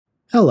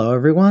Hello,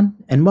 everyone,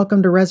 and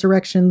welcome to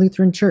Resurrection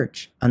Lutheran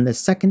Church on the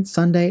second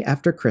Sunday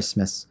after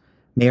Christmas.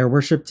 May our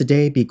worship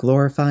today be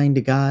glorifying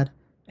to God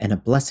and a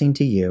blessing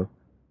to you.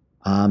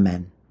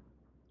 Amen.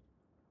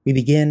 We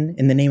begin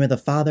in the name of the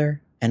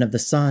Father, and of the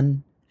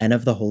Son, and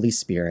of the Holy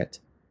Spirit.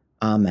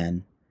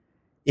 Amen.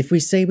 If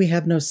we say we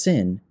have no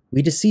sin,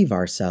 we deceive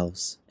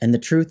ourselves, and the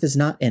truth is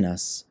not in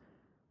us.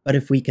 But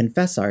if we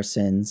confess our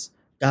sins,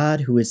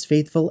 God, who is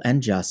faithful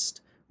and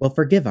just, will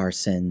forgive our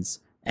sins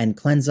and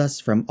cleanse us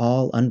from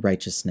all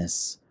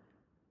unrighteousness.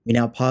 We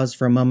now pause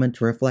for a moment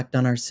to reflect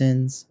on our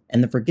sins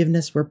and the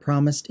forgiveness we're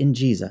promised in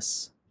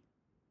Jesus.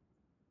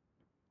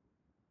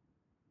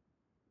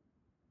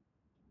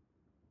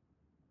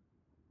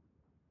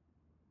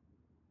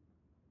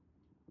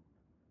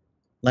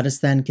 Let us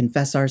then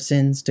confess our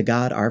sins to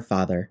God our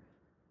Father.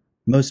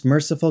 Most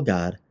merciful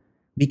God,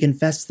 we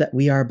confess that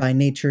we are by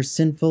nature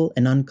sinful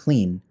and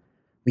unclean.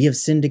 We have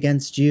sinned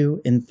against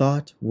you in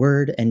thought,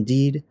 word, and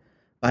deed,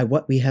 by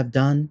what we have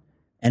done,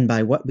 and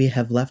by what we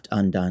have left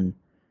undone.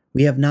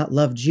 We have not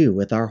loved you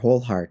with our whole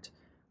heart.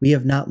 We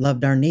have not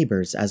loved our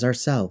neighbors as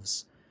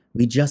ourselves.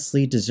 We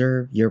justly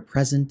deserve your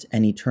present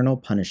and eternal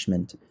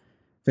punishment.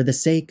 For the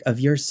sake of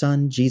your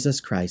Son,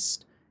 Jesus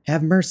Christ,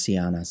 have mercy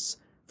on us,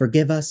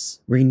 forgive us,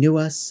 renew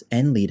us,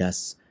 and lead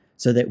us,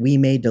 so that we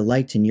may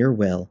delight in your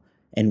will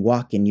and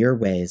walk in your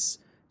ways,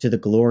 to the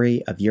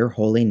glory of your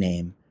holy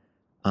name.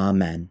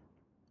 Amen.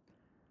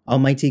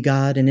 Almighty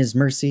God, in his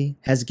mercy,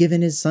 has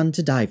given his Son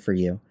to die for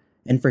you,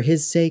 and for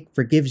his sake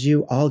forgives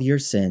you all your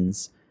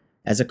sins.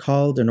 As a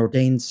called and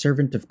ordained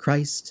servant of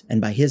Christ,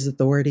 and by his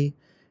authority,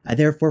 I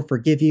therefore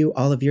forgive you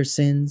all of your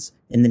sins,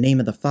 in the name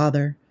of the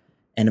Father,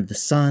 and of the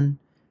Son,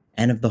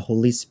 and of the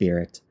Holy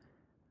Spirit.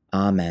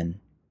 Amen.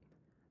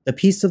 The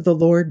peace of the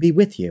Lord be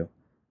with you,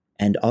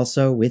 and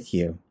also with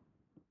you.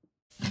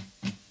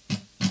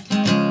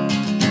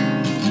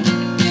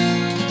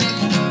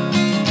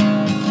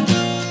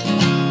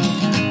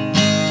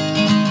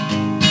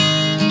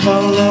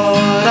 Oh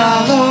Lord,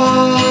 our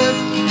Lord,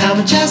 how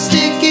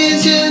majestic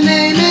is your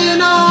name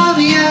in all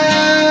the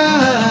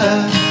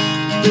earth.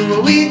 Who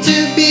are we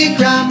to be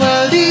crowned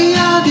worthy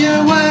of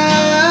your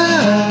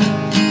word?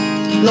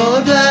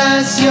 Lord,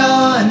 bless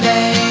your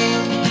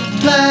name,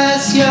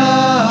 bless your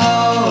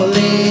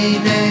holy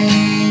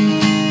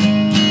name.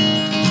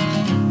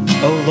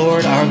 O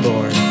Lord, our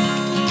Lord,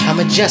 how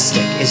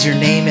majestic is your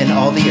name in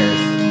all the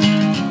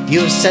earth. You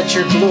have set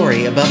your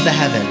glory above the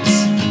heavens.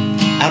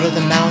 Out of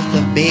the mouth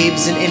of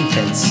babes and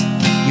infants,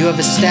 you have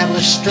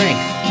established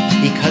strength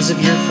because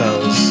of your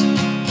foes,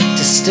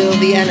 to still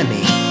the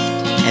enemy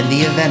and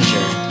the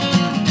avenger.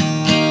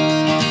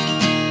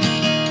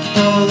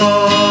 O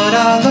Lord,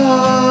 our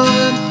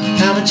Lord,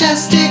 how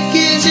majestic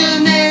is your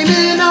name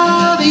in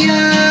all the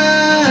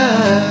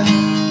earth.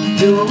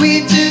 Who are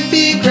we to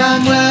be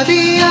crowned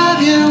worthy of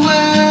your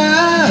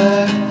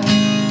word?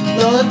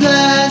 Lord,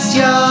 bless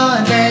your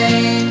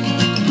name,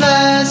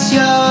 bless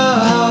your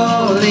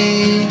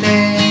holy name.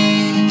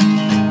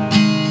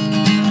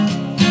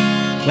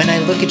 When I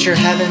look at your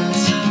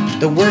heavens,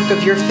 the work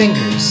of your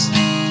fingers,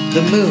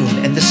 the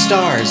moon and the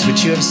stars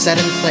which you have set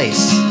in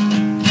place,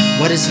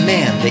 what is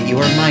man that you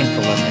are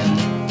mindful of him,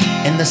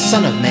 and the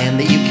Son of Man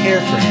that you care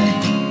for him?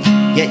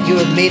 Yet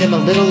you have made him a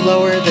little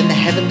lower than the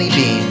heavenly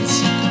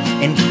beings,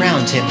 and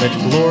crowned him with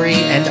glory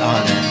and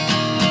honor.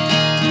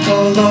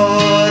 O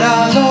Lord,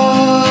 our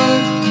Lord,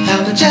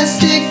 how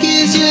majestic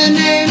is your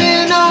name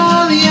in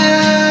all the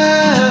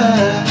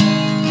earth.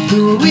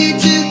 Who are we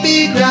to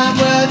be crowned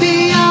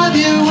worthy of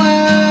your word?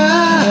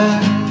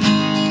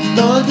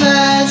 Lord,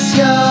 bless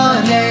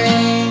your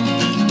name,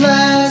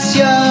 bless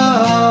your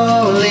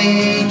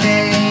holy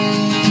name.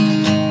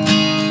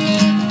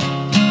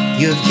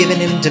 You have given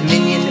him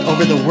dominion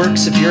over the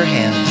works of your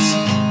hands.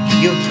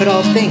 You have put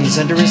all things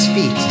under his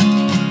feet,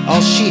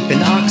 all sheep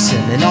and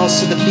oxen, and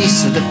also the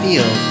beasts of the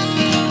field,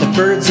 the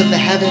birds of the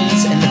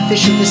heavens and the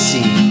fish of the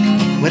sea,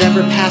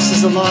 whatever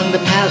passes along the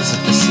paths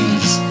of the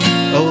seas.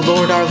 O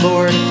Lord, our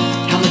Lord,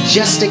 how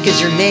majestic is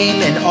your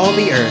name in all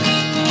the earth.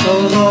 O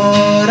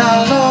Lord,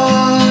 our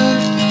Lord,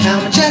 how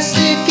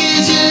majestic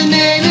is your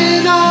name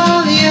in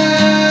all the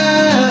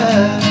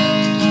earth.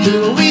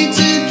 Who are we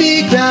to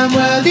be crowned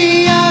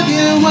worthy of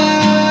your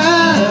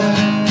word?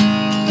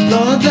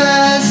 Lord,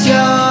 bless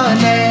your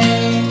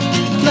name,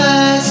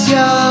 bless your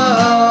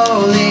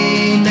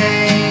holy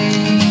name.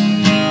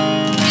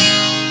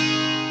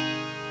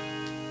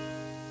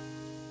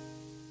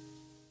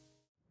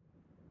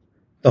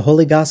 The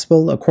Holy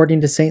Gospel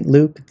according to St.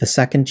 Luke, the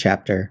 2nd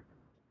chapter.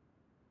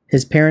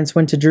 His parents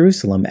went to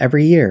Jerusalem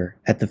every year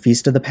at the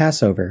feast of the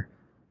Passover,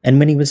 and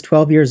when he was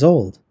 12 years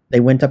old, they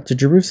went up to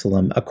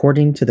Jerusalem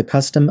according to the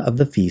custom of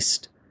the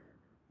feast.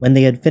 When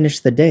they had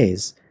finished the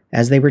days,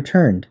 as they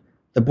returned,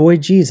 the boy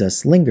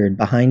Jesus lingered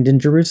behind in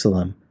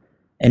Jerusalem,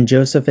 and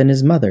Joseph and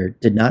his mother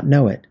did not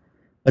know it,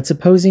 but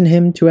supposing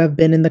him to have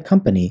been in the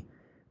company,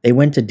 they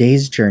went a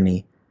day's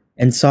journey,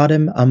 and sought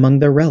him among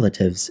their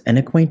relatives and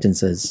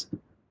acquaintances.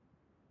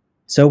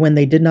 So when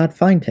they did not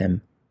find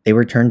him, they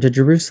returned to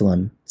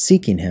Jerusalem,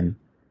 seeking him.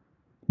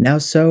 Now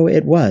so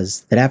it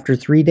was that after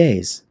 3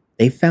 days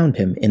they found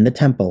him in the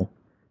temple,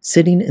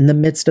 sitting in the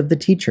midst of the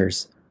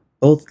teachers,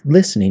 both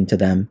listening to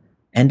them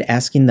and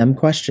asking them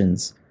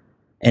questions.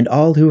 And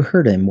all who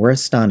heard him were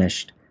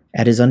astonished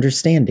at his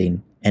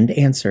understanding and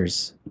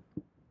answers.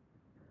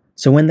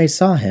 So when they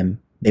saw him,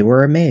 they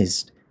were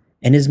amazed,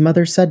 and his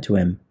mother said to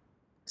him,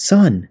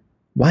 "Son,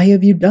 why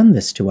have you done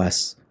this to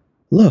us?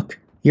 Look,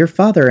 your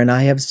father and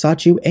I have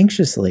sought you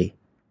anxiously."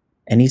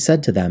 And he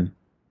said to them,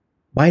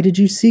 "Why did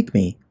you seek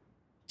me?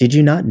 Did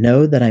you not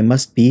know that I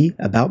must be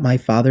about my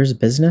father's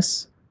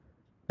business?"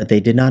 But they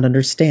did not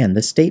understand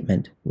the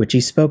statement which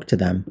he spoke to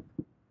them.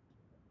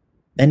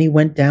 Then he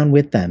went down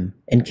with them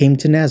and came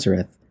to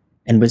Nazareth,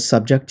 and was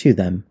subject to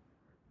them.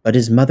 But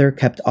his mother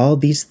kept all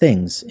these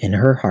things in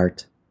her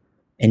heart.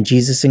 And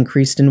Jesus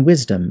increased in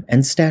wisdom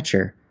and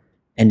stature,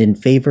 and in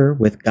favor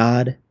with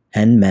God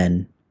and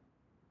men.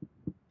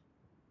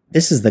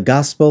 This is the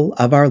gospel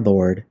of our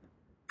Lord.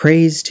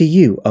 Praise to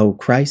you, O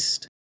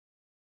Christ.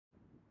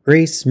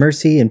 Grace,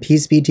 mercy, and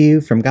peace be to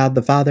you from God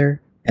the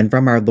Father, and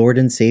from our Lord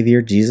and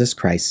Savior Jesus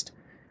Christ.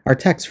 Our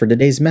text for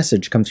today's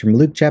message comes from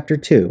Luke chapter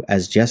 2,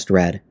 as just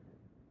read.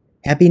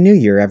 Happy New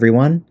Year,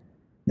 everyone!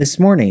 This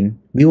morning,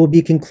 we will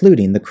be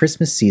concluding the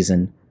Christmas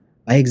season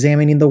by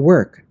examining the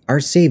work our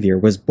Savior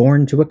was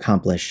born to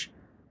accomplish.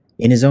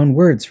 In his own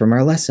words from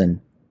our lesson,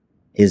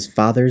 his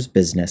Father's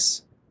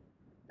business.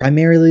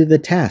 Primarily the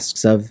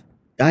tasks of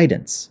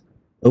guidance,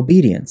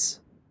 obedience,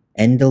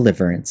 and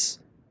deliverance.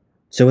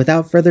 So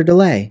without further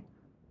delay,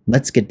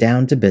 let's get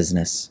down to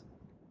business.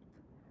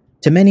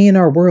 To many in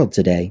our world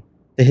today,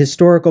 the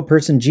historical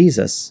person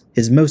Jesus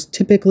is most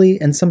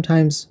typically and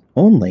sometimes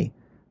only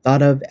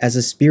thought of as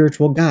a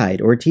spiritual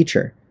guide or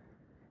teacher.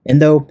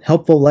 And though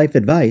helpful life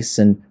advice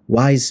and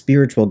wise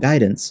spiritual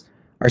guidance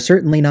are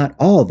certainly not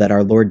all that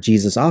our Lord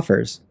Jesus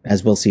offers,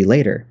 as we'll see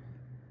later,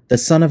 the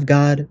Son of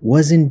God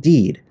was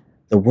indeed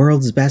the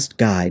world's best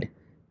guide,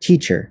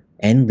 teacher,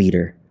 and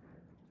leader.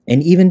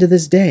 And even to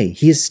this day,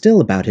 he is still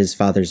about his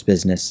Father's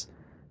business,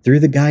 through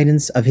the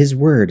guidance of his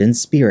Word and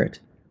Spirit,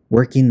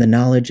 working the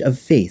knowledge of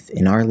faith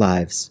in our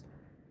lives.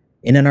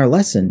 And in our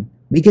lesson,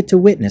 we get to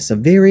witness a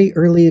very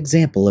early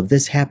example of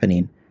this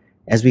happening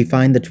as we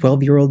find the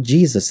 12-year-old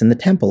Jesus in the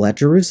temple at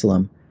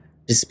Jerusalem,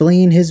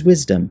 displaying his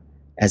wisdom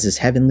as his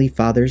heavenly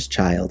Father's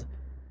child.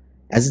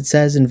 As it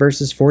says in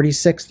verses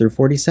 46 through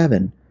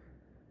 47,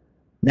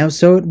 Now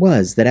so it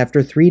was that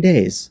after 3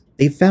 days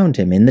they found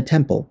him in the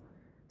temple,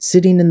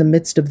 sitting in the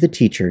midst of the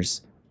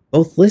teachers,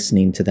 both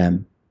listening to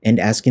them and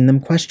asking them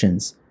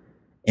questions.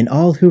 And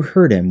all who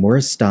heard him were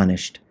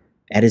astonished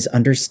at his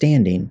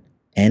understanding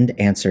and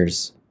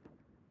answers.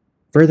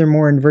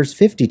 Furthermore, in verse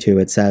 52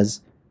 it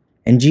says,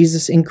 And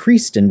Jesus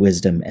increased in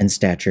wisdom and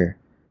stature,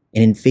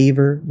 and in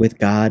favor with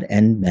God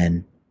and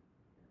men.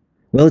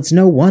 Well, it's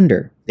no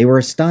wonder they were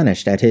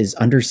astonished at his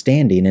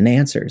understanding and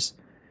answers,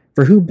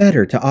 for who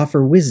better to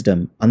offer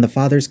wisdom on the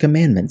Father's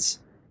commandments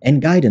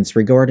and guidance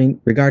regarding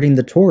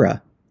the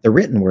Torah, the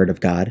written word of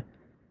God,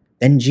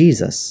 than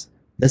Jesus,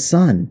 the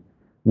Son,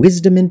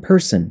 wisdom in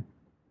person,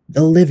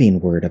 the living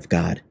word of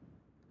God.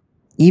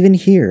 Even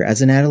here,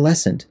 as an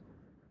adolescent,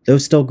 though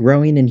still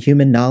growing in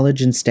human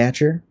knowledge and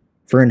stature,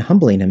 for in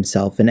humbling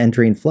himself and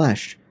entering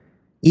flesh,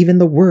 even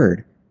the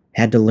Word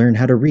had to learn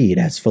how to read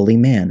as fully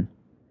man.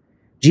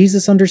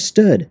 Jesus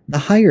understood the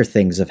higher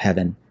things of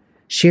heaven,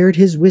 shared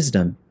his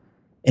wisdom,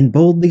 and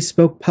boldly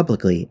spoke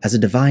publicly as a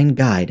divine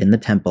guide in the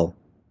temple.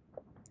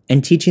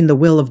 And teaching the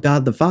will of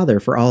God the Father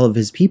for all of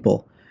his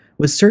people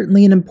was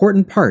certainly an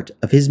important part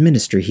of his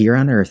ministry here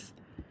on earth.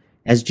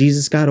 As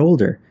Jesus got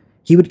older,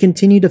 he would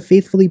continue to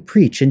faithfully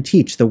preach and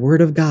teach the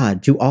Word of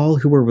God to all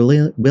who were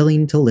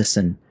willing to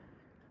listen,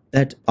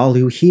 that all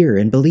who hear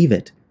and believe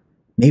it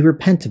may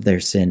repent of their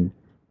sin,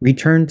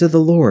 return to the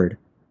Lord,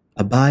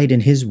 abide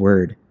in his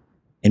Word,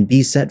 and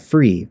be set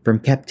free from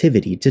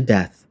captivity to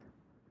death.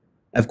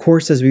 Of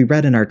course, as we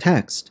read in our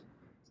text,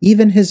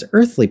 even his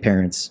earthly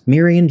parents,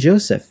 Mary and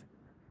Joseph,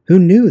 who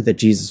knew that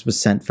Jesus was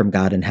sent from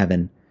God in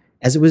heaven,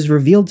 as it was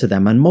revealed to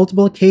them on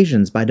multiple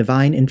occasions by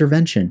divine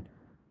intervention,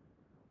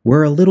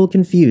 were a little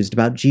confused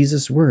about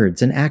Jesus'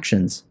 words and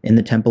actions in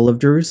the Temple of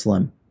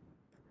Jerusalem.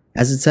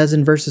 As it says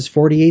in verses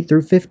 48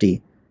 through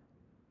 50,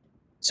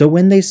 So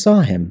when they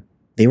saw him,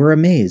 they were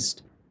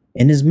amazed,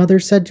 and his mother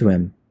said to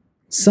him,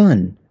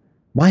 Son,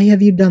 why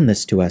have you done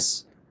this to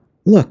us?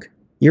 Look,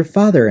 your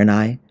father and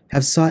I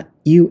have sought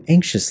you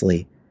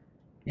anxiously.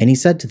 And he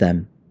said to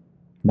them,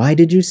 Why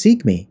did you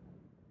seek me?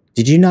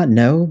 Did you not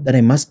know that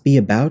I must be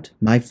about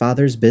my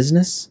Father's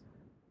business?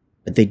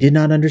 But they did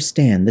not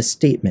understand the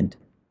statement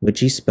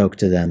which he spoke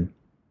to them.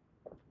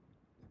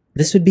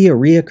 This would be a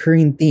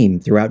reoccurring theme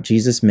throughout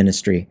Jesus'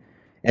 ministry,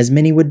 as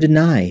many would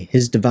deny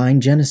his divine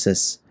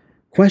genesis,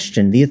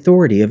 question the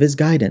authority of his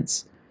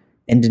guidance,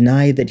 and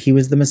deny that he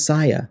was the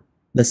Messiah,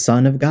 the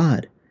Son of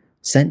God,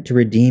 sent to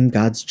redeem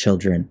God's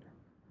children.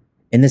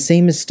 And the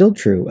same is still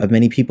true of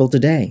many people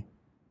today.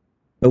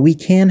 But we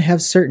can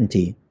have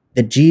certainty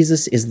that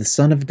Jesus is the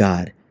Son of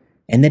God,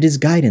 and that his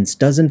guidance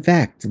does in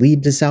fact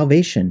lead to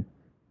salvation,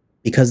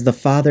 because the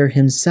Father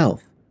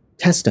himself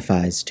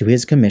testifies to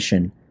his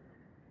commission.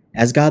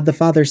 As God the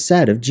Father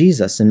said of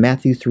Jesus in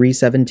Matthew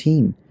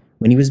 3:17,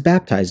 when he was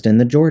baptized in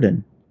the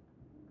Jordan,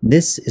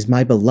 "This is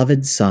my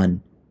beloved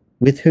Son,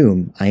 with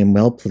whom I am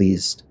well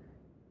pleased."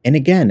 And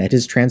again at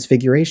his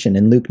transfiguration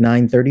in Luke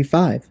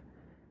 9:35,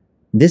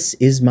 "This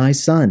is my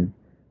Son,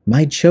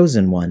 my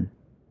chosen one.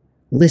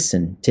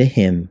 Listen to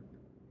him."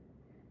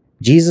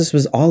 Jesus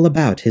was all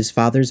about his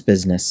Father's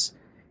business,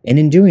 and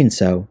in doing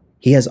so,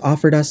 he has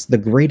offered us the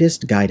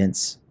greatest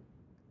guidance.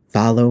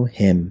 Follow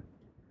him.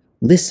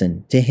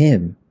 Listen to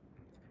him.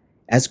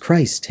 As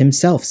Christ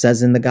himself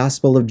says in the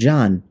Gospel of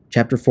John,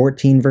 chapter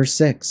 14, verse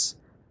 6,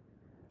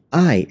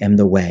 "I am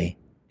the way,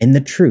 and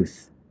the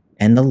truth,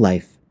 and the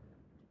life.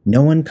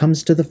 No one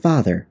comes to the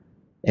Father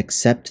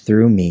except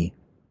through me."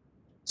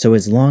 So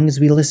as long as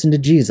we listen to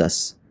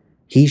Jesus,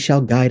 he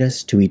shall guide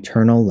us to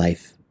eternal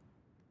life.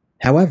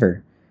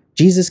 However,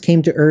 Jesus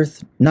came to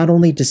earth not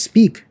only to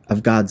speak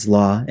of God's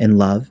law and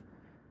love,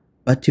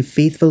 but to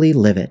faithfully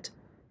live it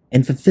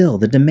and fulfill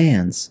the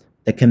demands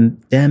that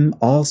condemn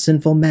all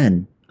sinful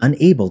men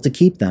unable to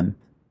keep them,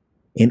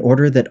 in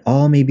order that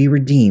all may be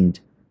redeemed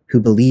who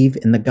believe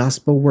in the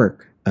gospel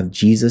work of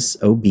Jesus'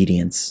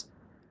 obedience.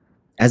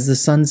 As the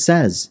Son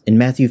says in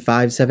Matthew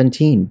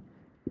 5:17,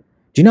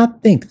 "Do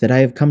not think that I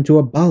have come to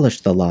abolish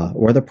the law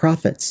or the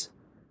prophets.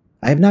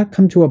 I have not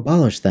come to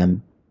abolish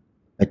them,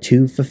 but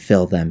to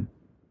fulfill them."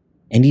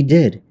 And he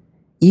did,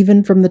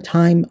 even from the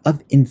time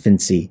of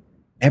infancy,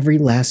 every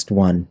last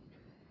one.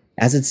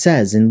 As it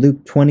says in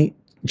Luke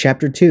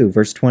chapter 2,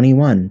 verse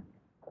 21,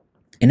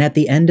 "And at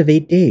the end of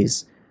 8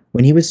 days,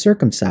 when he was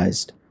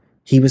circumcised,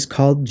 he was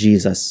called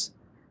Jesus,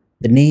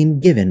 the name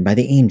given by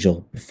the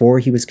angel before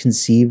he was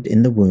conceived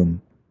in the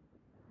womb."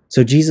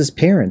 So Jesus'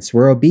 parents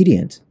were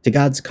obedient to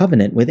God's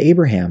covenant with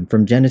Abraham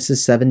from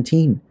Genesis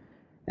 17,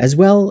 as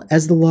well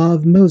as the law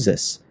of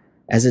Moses,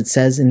 as it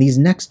says in these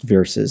next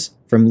verses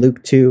from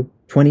Luke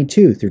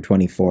 2:22 through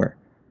 24.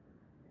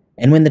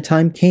 "And when the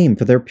time came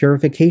for their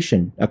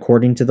purification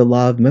according to the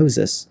law of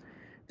Moses,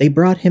 they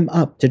brought him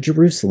up to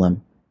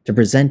Jerusalem to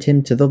present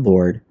him to the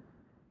Lord,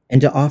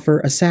 and to offer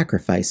a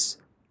sacrifice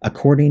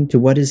according to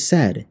what is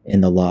said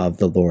in the law of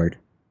the Lord."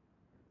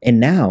 And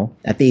now,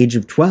 at the age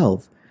of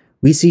 12,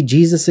 we see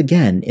Jesus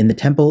again in the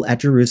temple at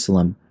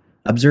Jerusalem,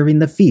 observing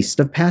the feast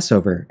of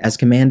Passover as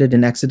commanded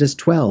in Exodus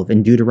 12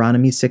 and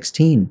Deuteronomy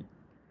 16.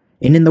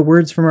 And in the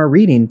words from our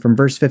reading from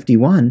verse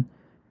 51,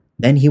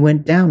 "Then he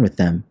went down with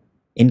them,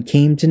 and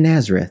came to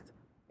Nazareth,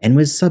 and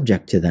was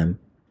subject to them."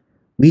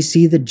 We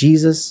see that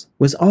Jesus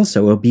was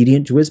also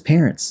obedient to his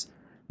parents,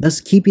 thus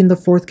keeping the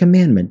fourth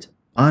commandment,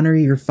 "Honor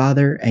your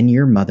father and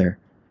your mother,"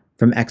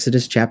 from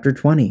Exodus chapter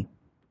 20.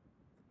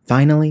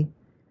 Finally,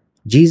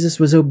 Jesus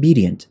was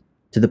obedient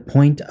to the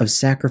point of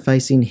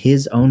sacrificing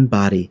his own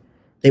body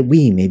that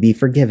we may be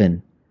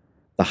forgiven,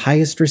 the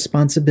highest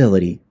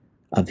responsibility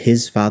of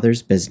his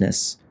Father's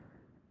business.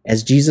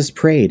 As Jesus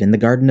prayed in the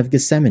Garden of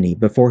Gethsemane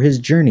before his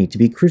journey to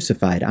be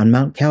crucified on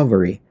Mount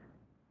Calvary,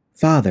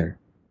 "Father,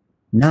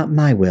 not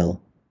my will,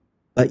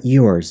 but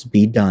yours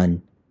be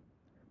done."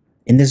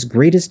 And this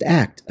greatest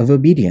act of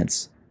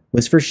obedience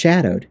was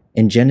foreshadowed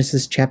in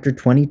Genesis chapter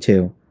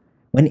 22,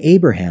 when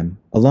Abraham,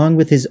 along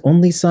with his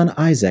only son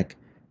Isaac,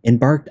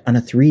 embarked on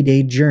a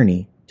 3-day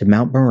journey to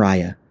Mount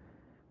Moriah,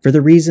 for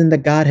the reason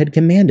that God had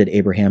commanded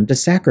Abraham to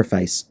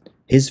sacrifice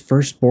his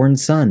firstborn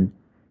son,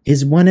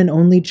 his one and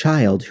only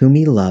child whom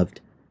he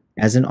loved,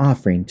 as an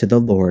offering to the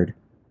Lord.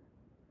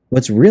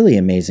 What's really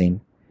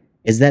amazing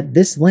is that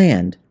this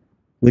land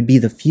would be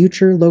the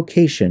future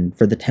location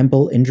for the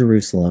temple in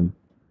Jerusalem.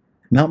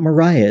 Mount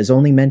Moriah is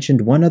only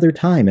mentioned one other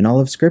time in all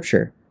of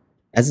Scripture,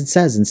 as it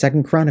says in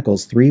 2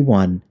 Chronicles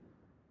 3:1.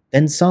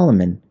 "Then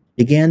Solomon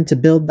began to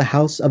build the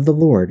house of the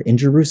Lord in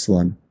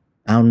Jerusalem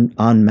on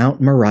Mount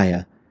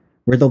Moriah,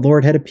 where the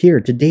Lord had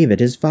appeared to David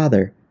his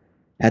father,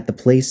 at the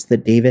place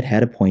that David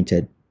had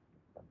appointed."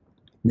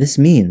 This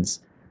means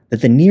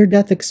that the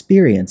near-death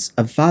experience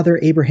of Father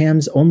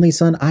Abraham's only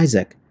son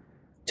Isaac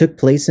took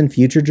place in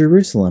future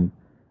Jerusalem,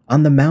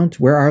 on the mount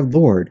where our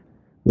Lord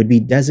would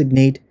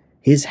designate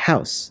his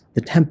house,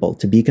 the temple,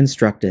 to be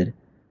constructed.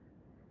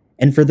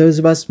 And for those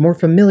of us more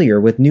familiar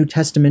with New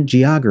Testament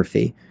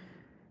geography,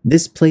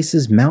 this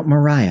places Mount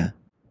Moriah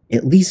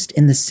at least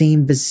in the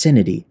same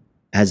vicinity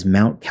as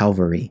Mount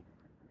Calvary,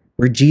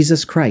 where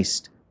Jesus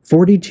Christ,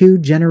 42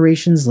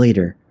 generations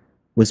later,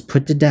 was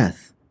put to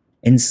death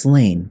and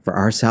slain for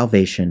our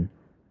salvation.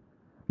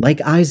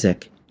 Like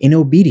Isaac, in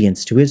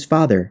obedience to his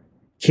father,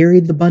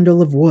 carried the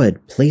bundle of wood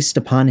placed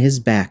upon his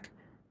back,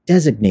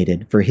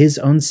 designated for his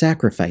own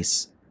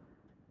sacrifice.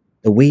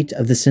 The weight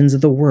of the sins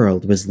of the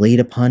world was laid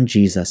upon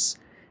Jesus,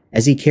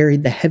 as he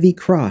carried the heavy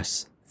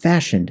cross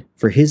fashioned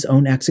for his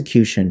own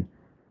execution,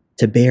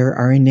 to bear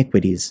our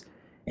iniquities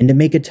and to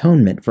make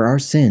atonement for our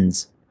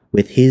sins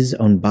with his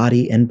own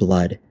body and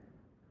blood.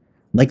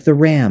 Like the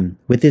ram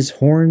with his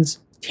horns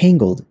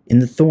tangled in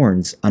the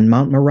thorns on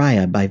Mount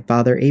Moriah by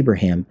Father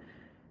Abraham,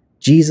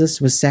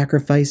 Jesus was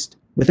sacrificed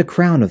with a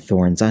crown of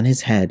thorns on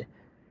his head,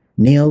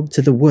 nailed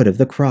to the wood of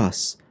the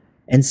cross,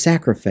 and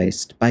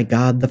sacrificed by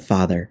God the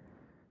Father,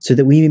 so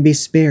that we may be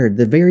spared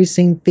the very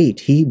same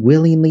fate he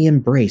willingly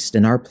embraced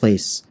in our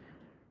place,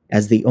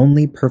 as the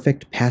only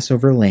perfect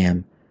Passover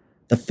lamb,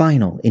 the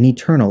final and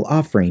eternal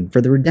offering for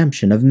the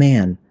redemption of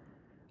man,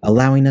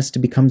 allowing us to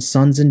become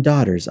sons and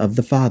daughters of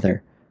the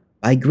Father,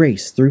 by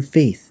grace through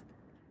faith,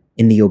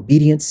 in the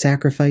obedient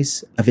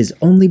sacrifice of his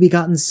only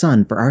begotten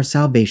Son for our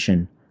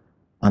salvation,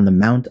 on the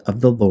mount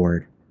of the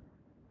Lord.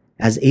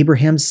 As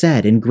Abraham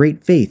said in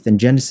great faith in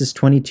Genesis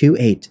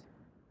 22:8,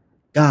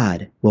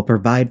 God will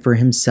provide for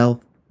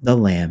himself the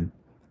lamb.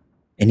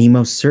 And he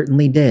most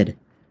certainly did.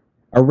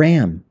 A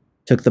ram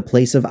took the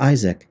place of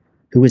Isaac,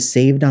 who was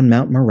saved on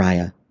Mount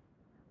Moriah.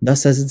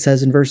 Thus, as it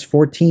says in verse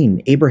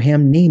 14,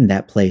 Abraham named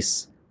that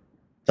place,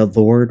 "The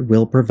Lord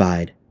will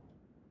provide."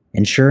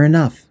 And sure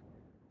enough,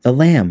 the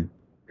lamb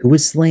who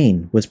was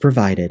slain was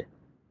provided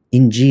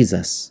in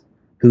Jesus,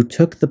 who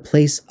took the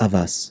place of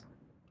us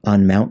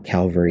on Mount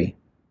Calvary.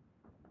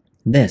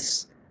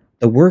 This,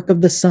 the work of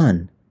the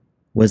Son,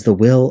 was the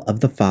will of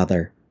the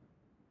Father.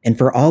 And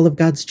for all of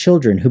God's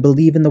children who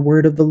believe in the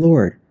word of the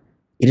Lord,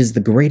 it is the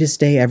greatest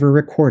day ever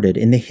recorded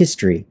in the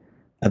history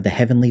of the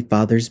Heavenly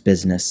Father's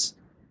business.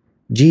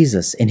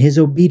 Jesus, in his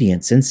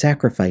obedience and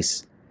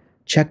sacrifice,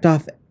 checked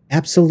off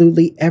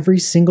absolutely every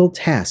single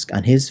task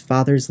on his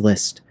Father's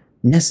list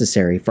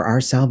necessary for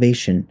our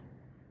salvation,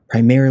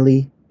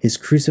 primarily his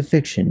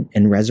crucifixion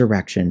and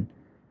resurrection.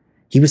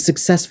 He was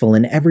successful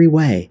in every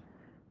way,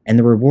 and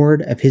the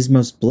reward of his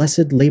most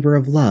blessed labor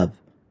of love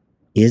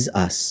is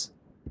us.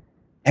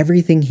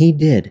 Everything he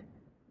did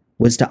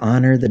was to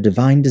honor the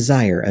divine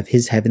desire of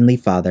his Heavenly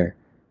Father,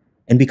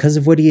 and because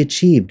of what he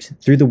achieved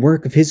through the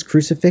work of his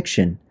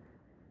crucifixion,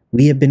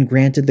 we have been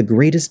granted the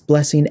greatest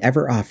blessing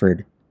ever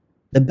offered,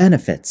 the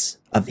benefits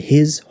of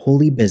his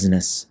holy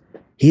business,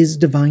 his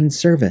divine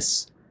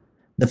service,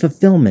 the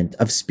fulfillment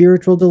of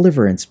spiritual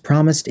deliverance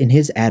promised in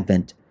his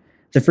advent,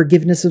 the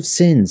forgiveness of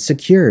sins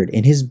secured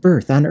in his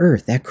birth on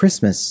earth at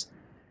Christmas,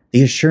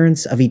 the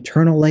assurance of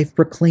eternal life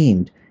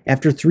proclaimed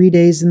after 3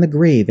 days in the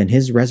grave in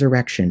his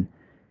resurrection,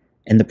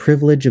 and the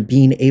privilege of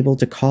being able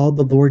to call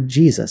the Lord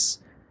Jesus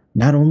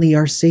not only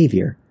our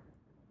Savior,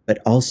 but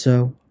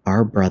also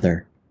our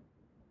brother.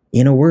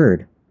 In a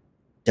word,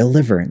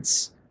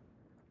 deliverance.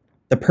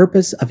 The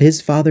purpose of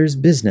his Father's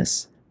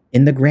business,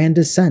 in the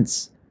grandest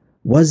sense,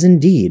 was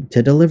indeed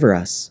to deliver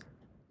us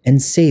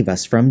and save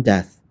us from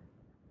death.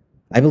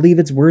 I believe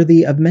it's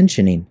worthy of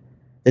mentioning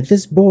that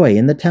this boy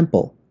in the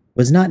temple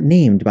was not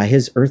named by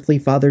his earthly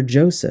father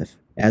Joseph,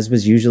 as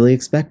was usually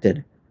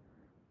expected,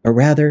 but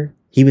rather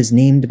he was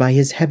named by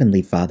his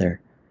heavenly Father,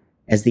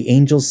 as the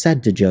angel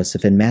said to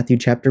Joseph in Matthew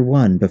chapter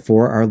 1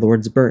 before our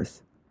Lord's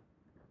birth,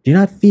 "Do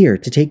not fear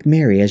to take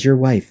Mary as your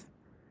wife,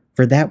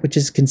 for that which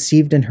is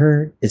conceived in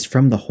her is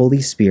from the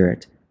Holy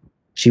Spirit.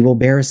 She will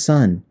bear a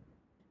son,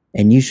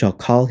 and you shall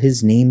call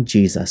his name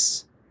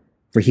Jesus,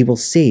 for he will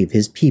save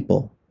his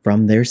people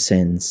from their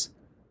sins."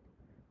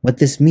 What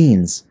this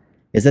means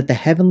is that the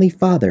Heavenly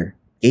Father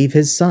gave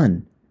his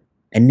Son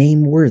a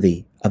name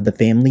worthy of the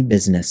family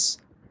business,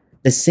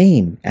 the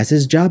same as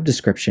his job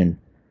description,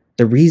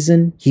 the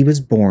reason he was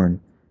born,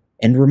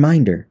 and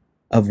reminder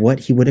of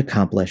what he would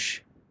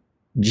accomplish.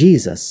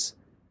 Jesus,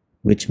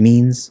 which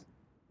means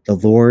the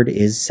Lord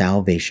is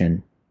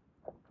salvation.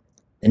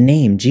 The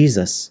name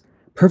Jesus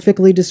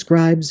perfectly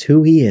describes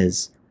who he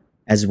is,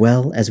 as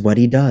well as what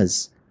he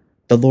does.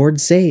 The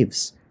Lord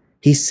saves.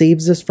 He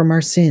saves us from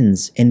our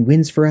sins and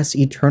wins for us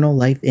eternal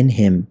life in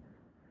him,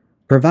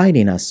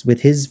 providing us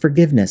with his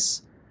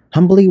forgiveness,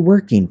 humbly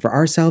working for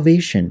our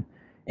salvation,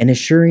 and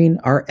assuring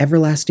our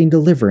everlasting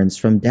deliverance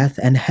from death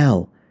and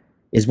hell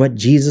is what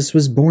Jesus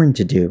was born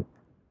to do,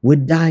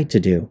 would die to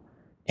do,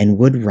 and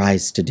would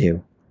rise to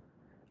do.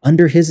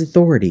 Under his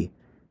authority,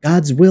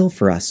 God's will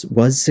for us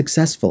was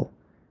successful.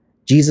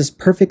 Jesus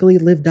perfectly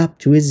lived up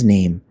to his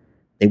name,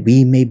 that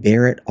we may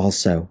bear it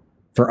also,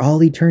 for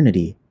all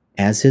eternity,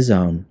 as his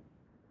own.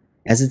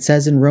 As it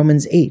says in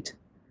Romans 8,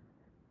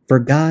 "For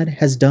God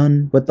has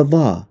done what the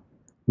law,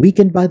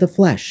 weakened by the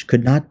flesh,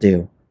 could not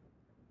do,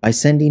 by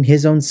sending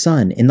his own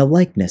Son in the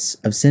likeness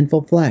of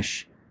sinful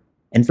flesh,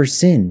 and for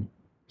sin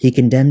he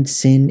condemned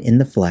sin in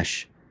the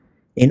flesh,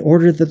 in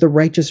order that the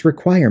righteous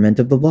requirement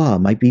of the law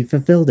might be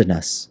fulfilled in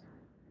us.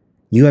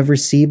 You have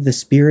received the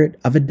Spirit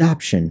of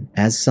adoption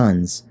as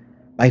sons,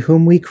 by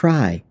whom we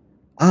cry,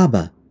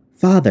 Abba,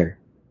 Father.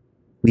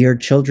 We are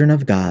children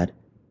of God,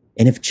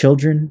 and if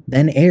children,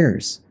 then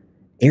heirs,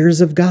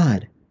 heirs of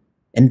God,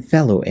 and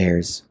fellow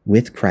heirs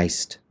with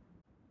Christ."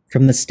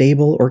 From the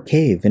stable or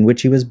cave in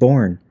which he was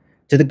born,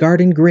 to the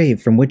garden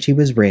grave from which he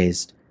was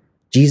raised,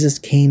 Jesus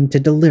came to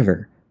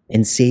deliver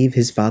and save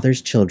his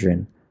Father's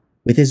children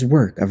with his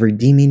work of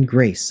redeeming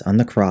grace on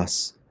the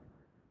cross.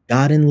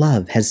 God in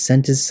love has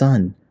sent his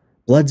Son.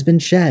 Blood's been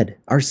shed,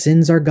 our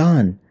sins are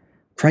gone.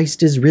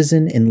 Christ is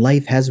risen and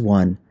life has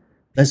won.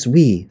 Thus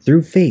we,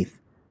 through faith,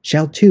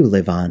 shall too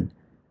live on,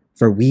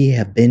 for we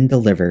have been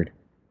delivered.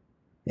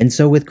 And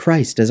so with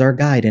Christ as our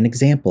guide and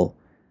example,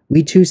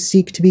 we too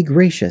seek to be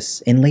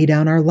gracious and lay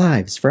down our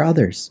lives for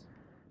others,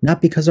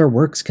 not because our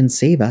works can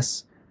save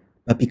us,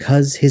 but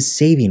because his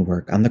saving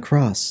work on the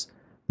cross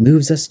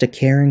moves us to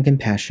care and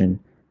compassion,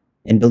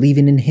 and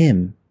believing in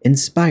Him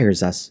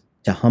inspires us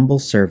to humble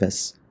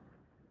service.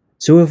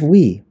 So if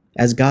we,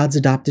 as God's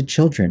adopted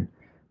children,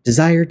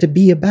 desire to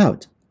be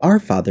about our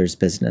Father's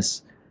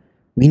business,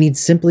 we need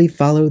simply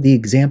follow the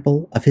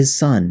example of His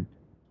Son,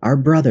 our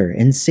brother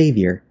and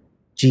Savior,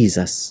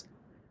 Jesus,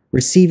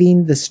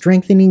 receiving the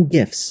strengthening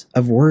gifts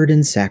of word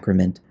and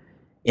sacrament,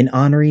 in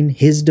honoring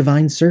His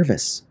divine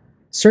service,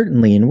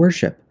 certainly in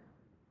worship,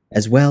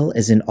 as well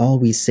as in all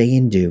we say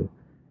and do,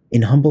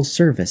 in humble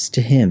service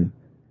to Him.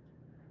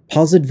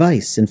 Paul's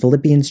advice in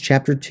Philippians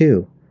chapter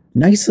 2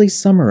 nicely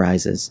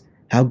summarizes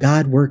how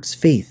God works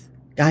faith,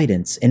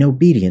 guidance, and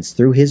obedience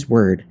through His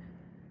Word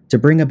to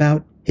bring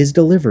about His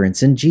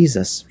deliverance in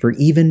Jesus for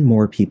even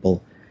more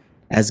people,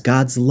 as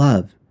God's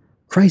love,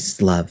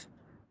 Christ's love,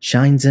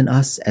 shines in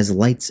us as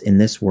lights in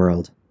this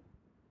world.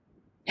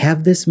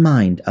 Have this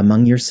mind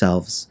among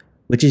yourselves,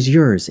 which is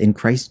yours in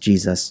Christ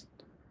Jesus,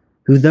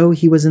 who though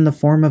He was in the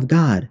form of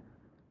God,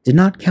 did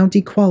not count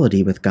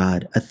equality with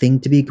God a thing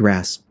to be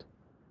grasped,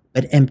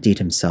 but emptied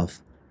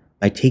Himself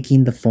by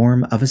taking the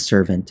form of a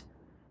servant,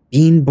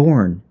 being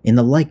born in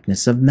the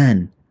likeness of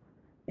men,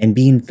 and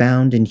being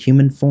found in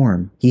human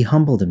form, He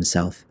humbled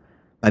Himself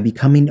by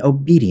becoming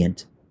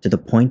obedient to the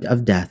point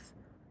of death,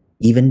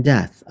 even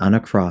death on a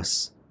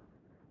cross.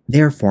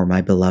 Therefore,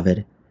 my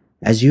beloved,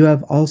 as you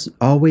have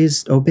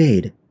always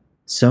obeyed,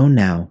 so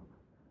now,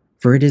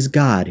 for it is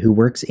God who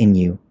works in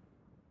you,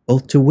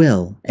 both to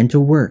will and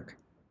to work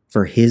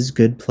for His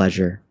good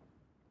pleasure.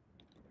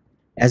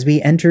 As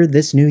we enter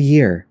this new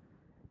year,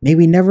 may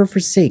we never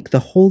forsake the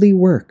holy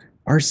work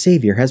our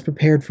Savior has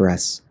prepared for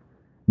us,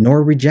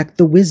 nor reject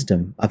the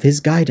wisdom of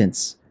His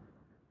guidance,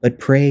 but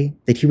pray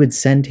that He would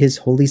send His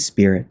Holy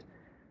Spirit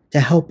to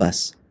help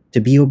us to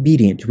be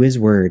obedient to His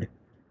word,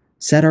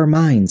 set our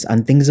minds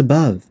on things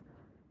above,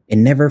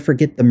 and never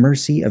forget the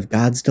mercy of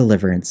God's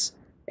deliverance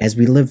as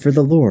we live for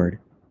the Lord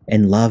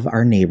and love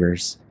our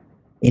neighbors.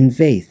 In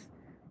faith,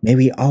 may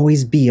we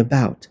always be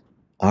about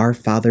our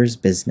Father's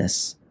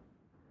business.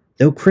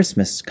 Though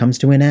Christmas comes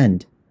to an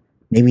end,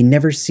 may we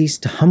never cease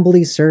to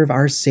humbly serve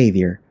our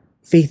Savior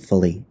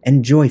faithfully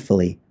and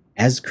joyfully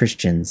as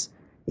Christians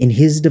in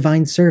His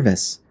divine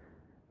service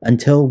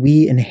until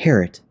we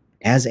inherit,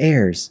 as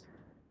heirs,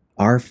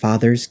 our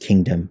Father's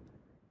kingdom.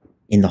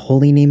 In the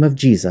holy name of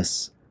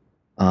Jesus,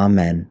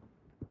 Amen.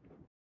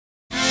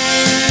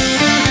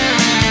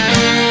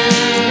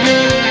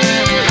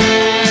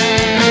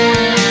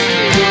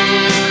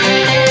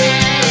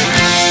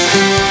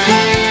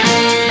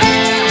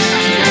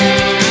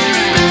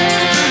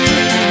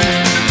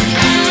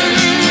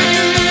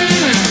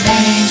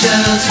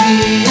 Angels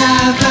we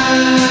have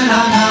heard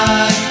on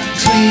high,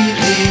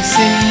 sweetly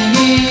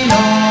singing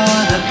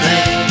o'er the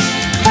plain,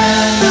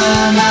 and the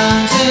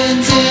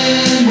mountains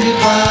in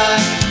reply,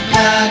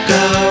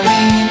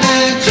 echoing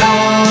their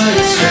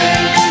joyous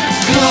strain.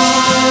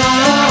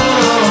 Gloria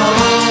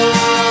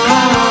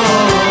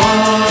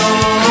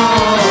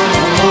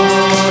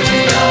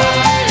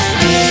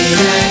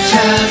in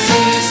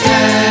excelsis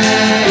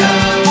Deo.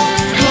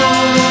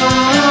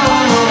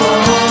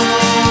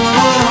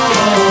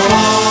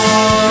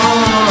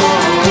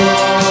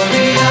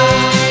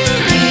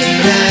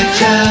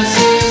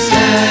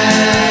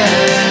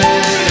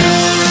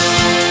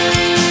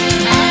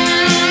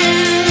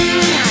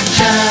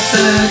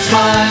 Shepherds,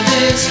 why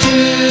this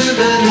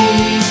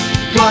jubilee?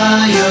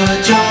 Why your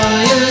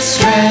joyous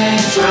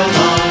strains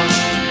prolong?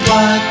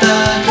 What the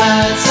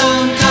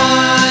gladsome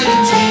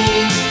tidings be,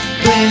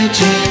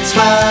 which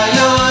inspire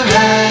your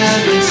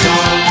every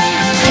song?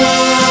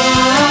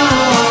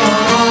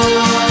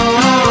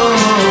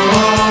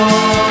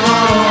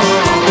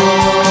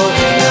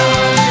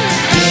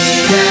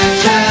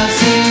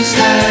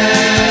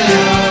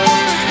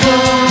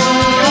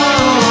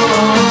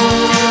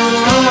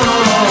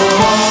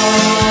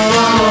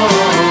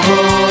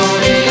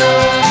 Gloria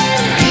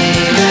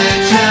in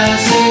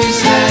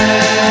excelsis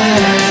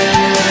Deo.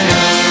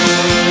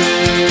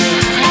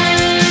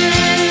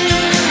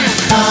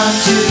 Come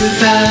to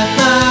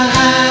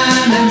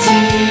Bethlehem and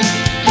see,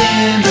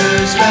 in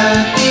whose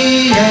birth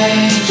the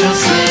angels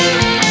sing.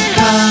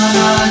 Come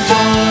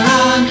adore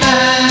on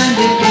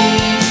bended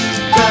knee,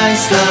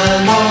 Christ the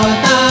Lord,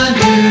 the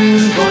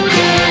newborn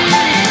King.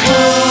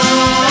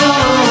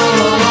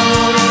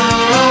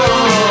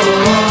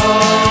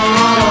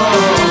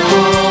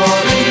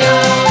 Gloria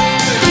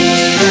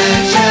in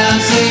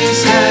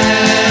excelsis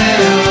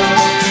Deo.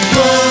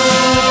 Gloria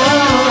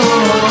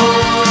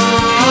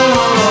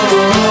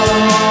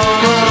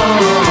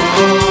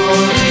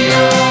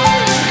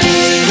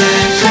in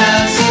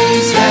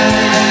excelsis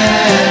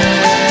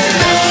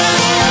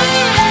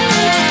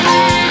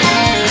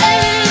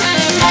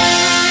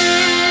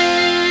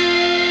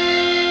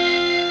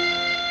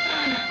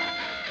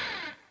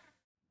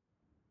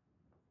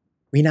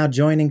We now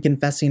join in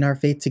confessing our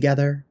faith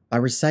together by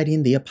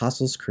reciting the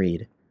Apostles'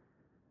 Creed.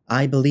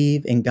 I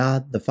believe in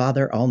God the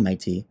Father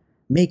Almighty,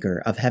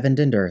 maker of heaven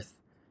and earth,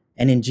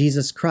 and in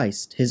Jesus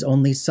Christ, His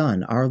only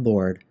Son, our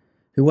Lord,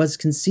 who was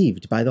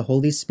conceived by the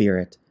Holy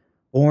Spirit,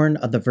 born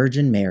of the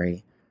Virgin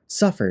Mary,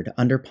 suffered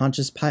under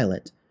Pontius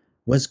Pilate,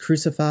 was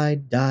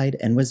crucified, died,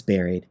 and was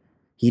buried.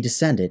 He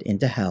descended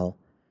into hell.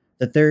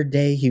 The third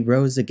day he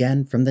rose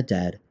again from the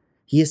dead.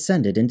 He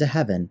ascended into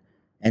heaven,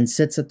 and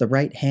sits at the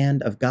right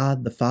hand of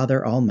God the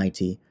Father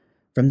Almighty.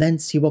 From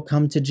thence he will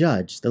come to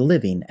judge the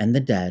living and the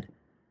dead.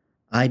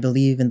 I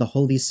believe in the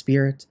Holy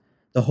Spirit,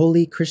 the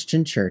holy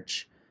Christian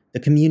Church, the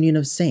communion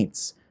of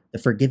saints, the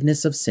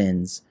forgiveness of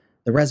sins,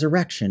 the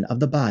resurrection of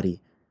the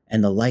body,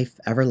 and the life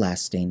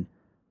everlasting.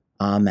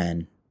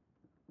 Amen.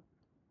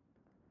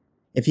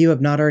 If you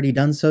have not already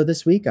done so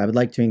this week, I would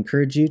like to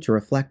encourage you to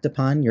reflect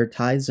upon your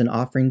tithes and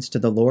offerings to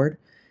the Lord.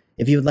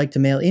 If you would like to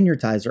mail in your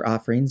tithes or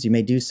offerings, you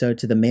may do so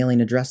to the mailing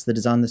address that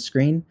is on the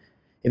screen.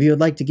 If you would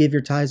like to give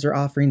your tithes or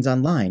offerings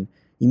online,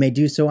 you may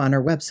do so on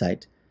our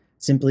website.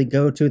 Simply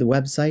go to the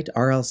website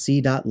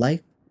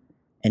rlc.life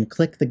and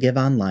click the Give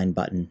Online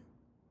button.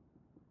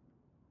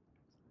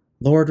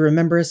 Lord,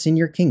 remember us in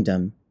your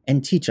kingdom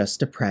and teach us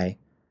to pray.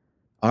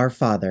 Our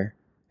Father,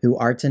 who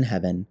art in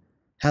heaven,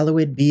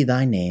 hallowed be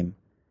thy name.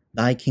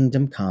 Thy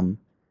kingdom come,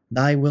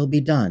 thy will be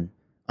done,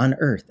 on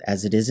earth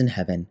as it is in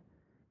heaven.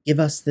 Give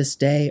us this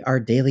day our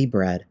daily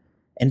bread,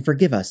 and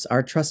forgive us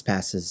our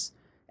trespasses,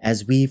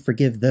 as we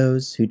forgive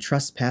those who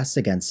trespass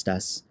against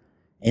us.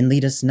 And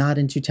lead us not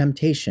into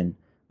temptation,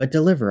 but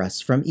deliver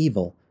us from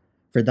evil.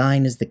 For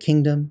thine is the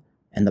kingdom,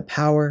 and the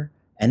power,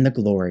 and the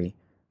glory,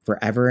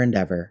 forever and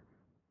ever.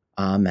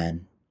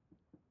 Amen.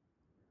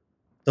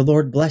 The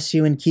Lord bless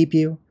you and keep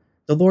you.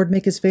 The Lord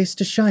make his face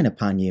to shine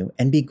upon you,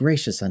 and be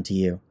gracious unto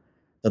you.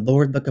 The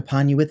Lord look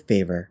upon you with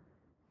favor,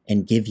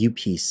 and give you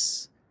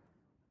peace.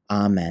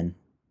 Amen.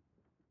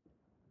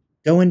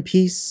 Go in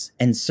peace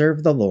and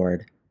serve the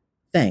Lord.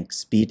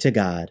 Thanks be to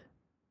God.